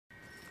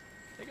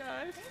Hey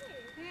guys.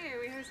 Hey,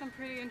 we heard some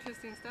pretty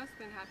interesting stuff's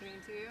been happening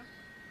to you.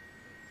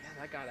 Yeah,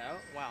 that got out?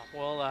 Wow.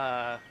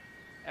 Well,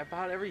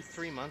 about every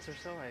 3 months or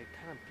so, I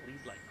kind of bleed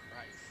like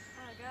Christ.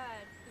 Oh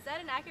God. Is that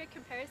an accurate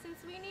comparison,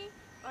 Sweeney?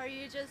 Or are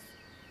you just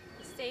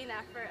saying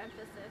that for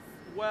emphasis?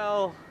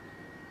 Well,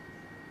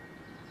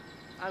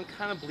 I'm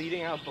kind of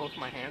bleeding out both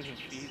my hands and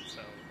feet,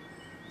 so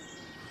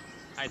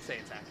I'd say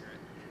it's accurate.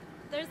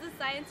 There's a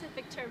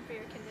scientific term for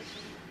your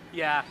condition.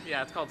 Yeah,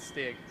 it's called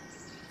stig.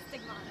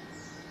 Stigmata.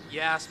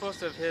 Yeah, it's supposed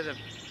to have hit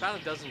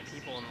about a dozen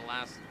people in the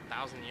last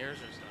 1,000 years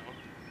or so.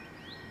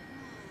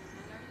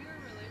 And are you a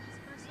religious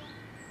person?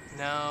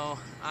 No,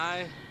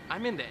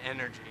 I'm into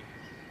energy.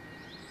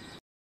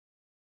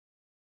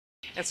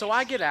 And so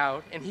I get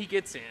out, and he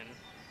gets in,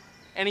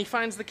 and he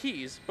finds the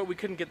keys, but we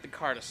couldn't get the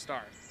car to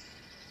start.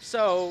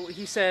 So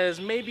he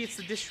says, maybe it's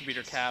the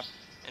distributor cap,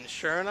 and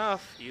sure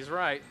enough, he's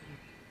right.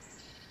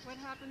 What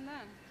happened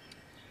then?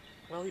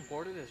 Well, he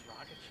boarded his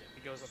rocket ship.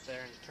 He goes up there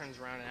and he turns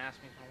around and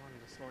asks me if I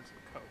wanted to snort some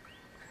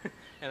coke.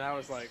 And I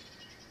was like,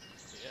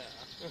 yeah.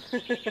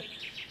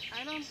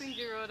 I don't think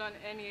you rode on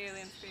any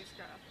alien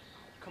spacecraft.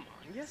 Come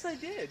on. Yes, I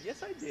did.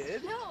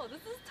 No,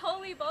 this is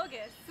totally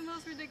bogus. It's the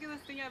most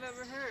ridiculous thing I've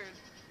ever heard.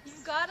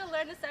 You've got to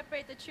learn to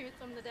separate the truth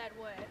from the dead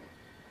wood.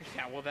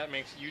 Yeah, well, that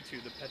makes you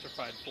two the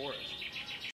petrified forest.